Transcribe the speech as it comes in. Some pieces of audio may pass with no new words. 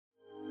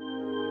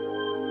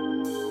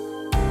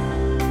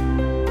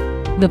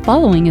The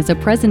following is a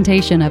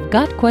presentation of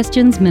Got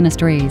Questions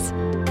Ministries.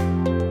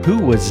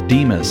 Who was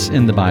Demas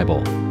in the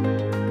Bible?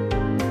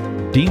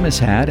 Demas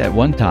had at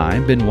one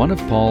time been one of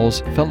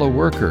Paul's fellow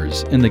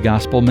workers in the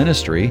gospel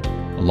ministry,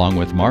 along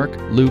with Mark,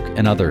 Luke,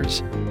 and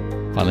others.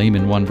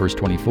 Philemon 1 verse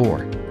 24.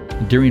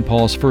 During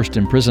Paul's first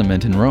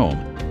imprisonment in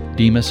Rome,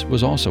 Demas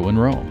was also in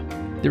Rome.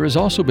 There is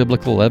also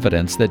biblical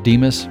evidence that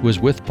Demas was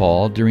with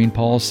Paul during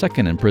Paul's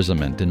second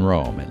imprisonment in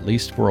Rome, at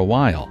least for a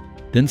while.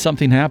 Then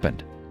something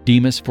happened.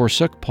 Demas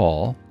forsook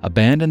Paul,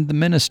 abandoned the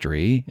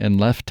ministry, and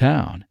left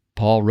town.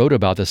 Paul wrote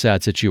about the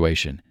sad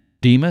situation.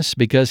 Demas,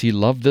 because he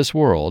loved this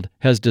world,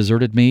 has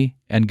deserted me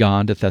and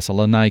gone to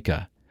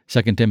Thessalonica.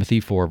 2 Timothy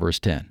 4 verse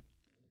 10.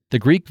 The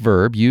Greek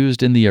verb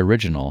used in the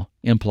original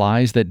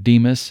implies that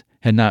Demas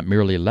had not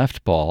merely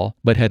left Paul,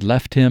 but had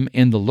left him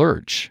in the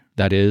lurch.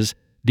 That is,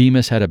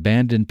 Demas had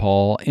abandoned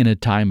Paul in a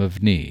time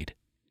of need.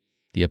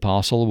 The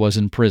apostle was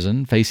in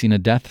prison facing a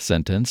death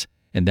sentence,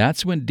 and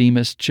that's when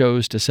Demas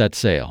chose to set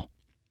sail.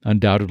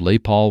 Undoubtedly,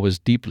 Paul was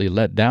deeply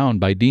let down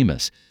by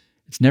Demas.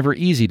 It's never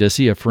easy to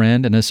see a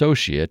friend and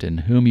associate in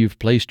whom you've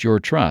placed your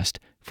trust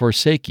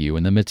forsake you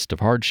in the midst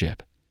of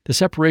hardship. The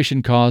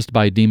separation caused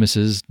by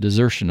Demas's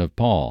desertion of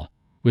Paul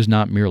was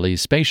not merely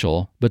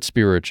spatial, but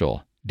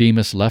spiritual.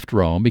 Demas left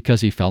Rome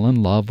because he fell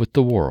in love with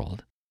the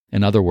world.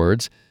 In other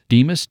words,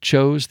 Demas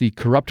chose the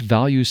corrupt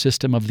value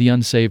system of the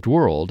unsaved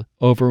world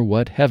over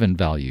what heaven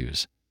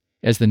values.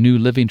 As the New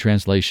Living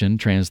Translation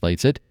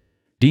translates it,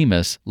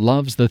 Demas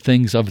loves the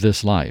things of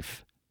this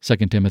life. 2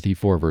 Timothy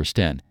 4 verse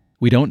 10.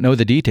 We don't know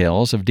the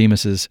details of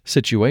Demas's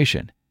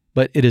situation,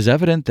 but it is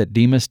evident that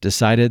Demas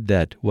decided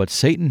that what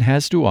Satan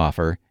has to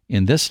offer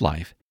in this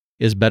life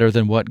is better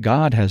than what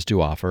God has to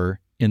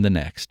offer in the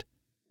next.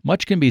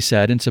 Much can be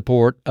said in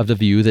support of the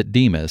view that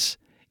Demas,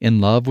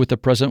 in love with the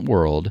present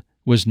world,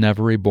 was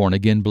never a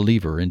born-again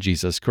believer in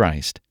Jesus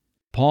Christ.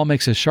 Paul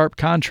makes a sharp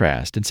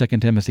contrast in 2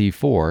 Timothy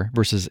 4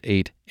 verses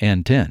 8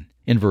 and 10.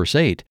 In verse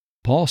 8,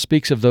 Paul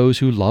speaks of those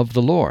who love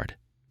the Lord.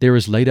 There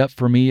is laid up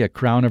for me a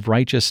crown of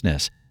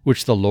righteousness,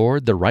 which the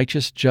Lord, the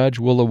righteous judge,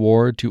 will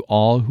award to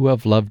all who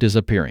have loved his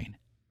appearing.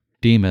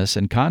 Demas,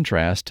 in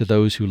contrast to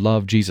those who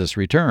love Jesus'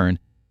 return,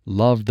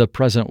 loved the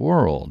present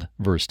world,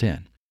 verse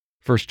 10.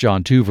 1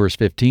 John 2 verse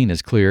 15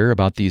 is clear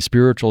about the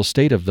spiritual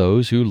state of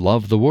those who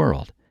love the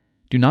world.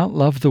 Do not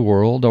love the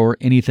world or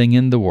anything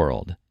in the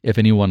world. If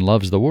anyone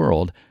loves the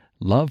world,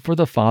 love for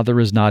the Father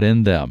is not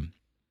in them.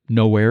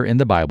 Nowhere in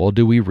the Bible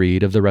do we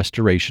read of the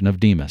restoration of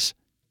Demas.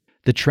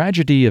 The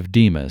tragedy of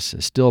Demas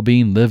is still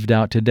being lived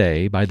out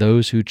today by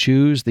those who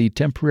choose the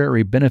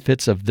temporary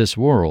benefits of this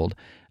world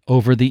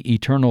over the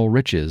eternal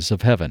riches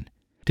of heaven.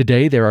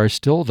 Today there are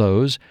still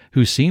those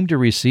who seem to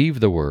receive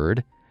the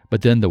word,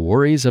 but then the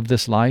worries of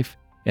this life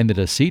and the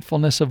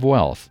deceitfulness of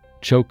wealth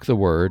choke the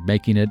word,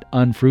 making it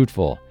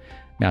unfruitful.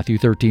 Matthew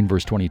 13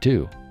 verse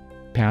 22.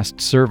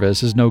 Past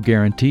service is no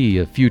guarantee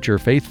of future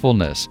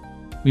faithfulness.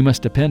 We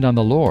must depend on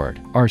the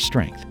Lord, our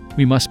strength.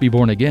 We must be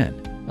born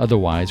again,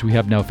 otherwise we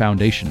have no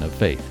foundation of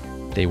faith.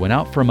 They went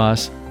out from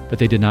us, but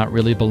they did not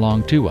really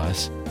belong to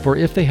us. For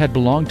if they had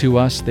belonged to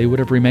us, they would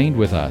have remained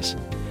with us.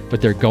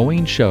 But their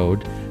going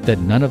showed that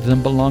none of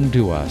them belonged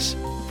to us.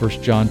 1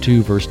 John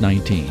 2 verse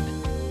 19.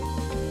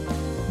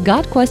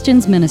 Got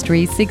Questions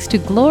Ministry seeks to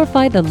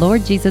glorify the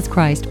Lord Jesus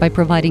Christ by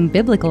providing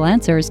biblical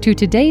answers to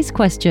today's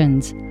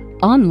questions.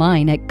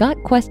 Online at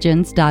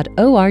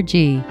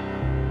gotquestions.org.